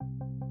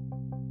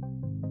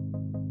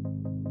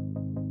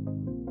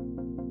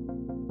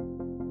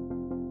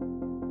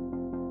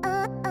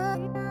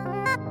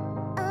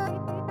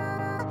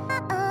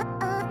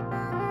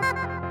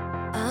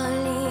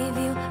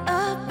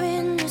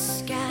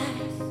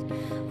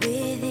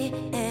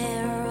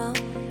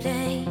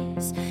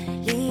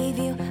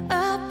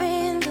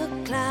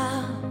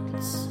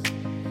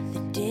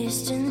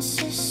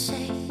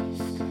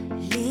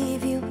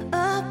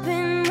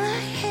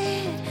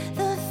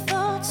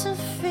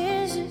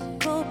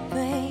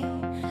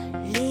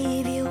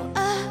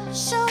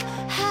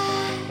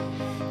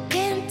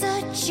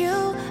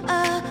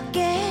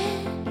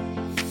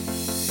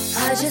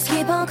just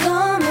keep on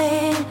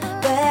coming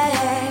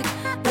back.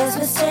 Best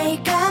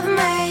mistake I've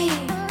made.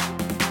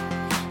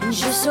 And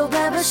you're so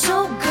bad but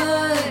so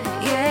good,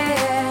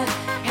 yeah.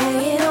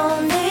 Hanging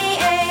on the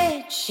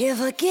edge. If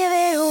I give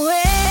it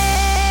away,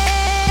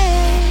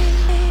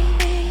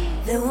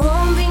 there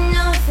won't be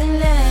nothing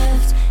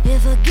left.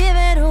 If I give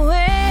it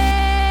away,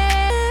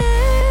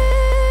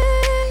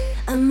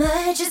 I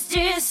might just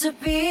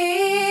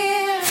disappear.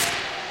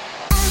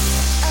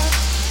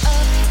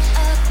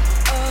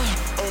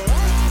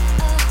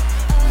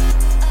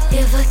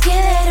 If I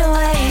give it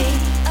away,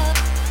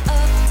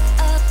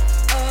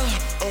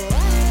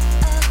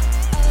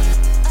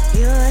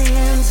 your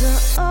hands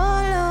are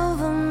all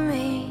over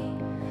me,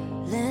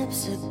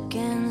 lips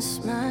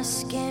against my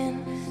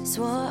skin.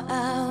 Swore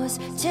I was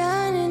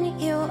turning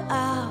you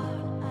out,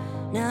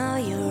 now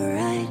you're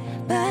right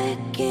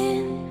back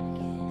in.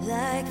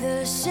 Like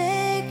the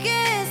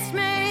sickest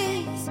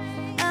maze,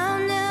 I'll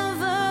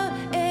never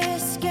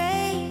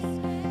escape.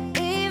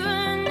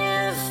 Even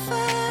if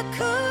I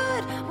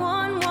could,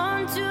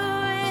 want to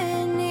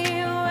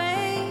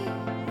anyway.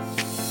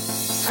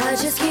 I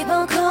just keep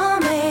on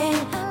coming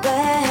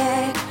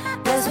back.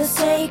 Best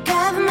mistake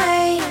I've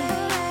made.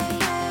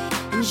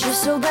 And you're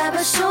so bad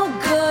but so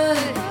good,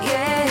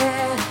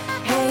 yeah.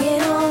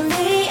 Hanging on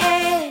the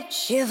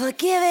edge. If I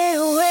give it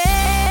away,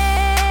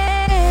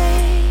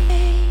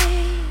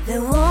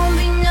 there won't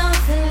be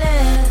nothing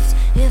left.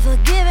 If I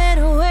give it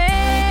away,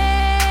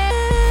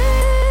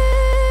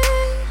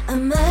 I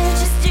might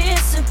just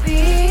disappear.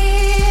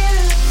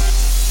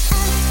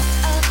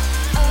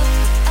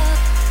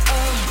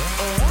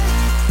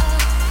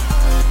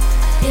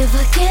 If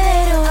I give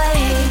it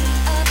away,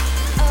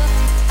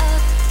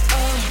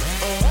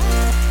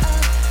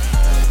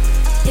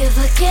 if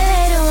I give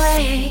it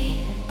away.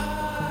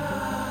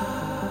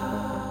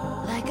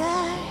 Like I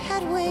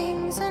had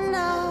wings and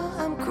now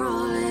I'm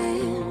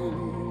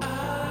crawling.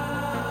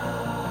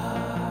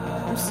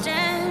 I'm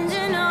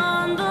standing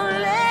on the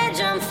ledge,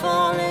 I'm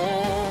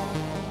falling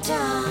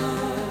down.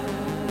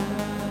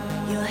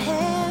 Your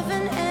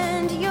heaven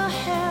and your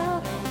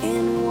hell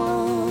in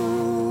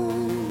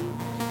one.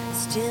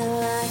 Still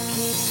I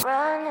keep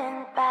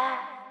running back.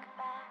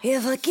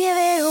 If I give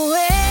it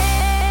away,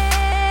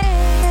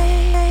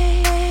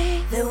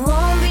 there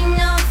won't be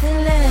nothing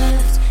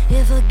left.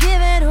 If I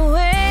give it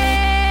away,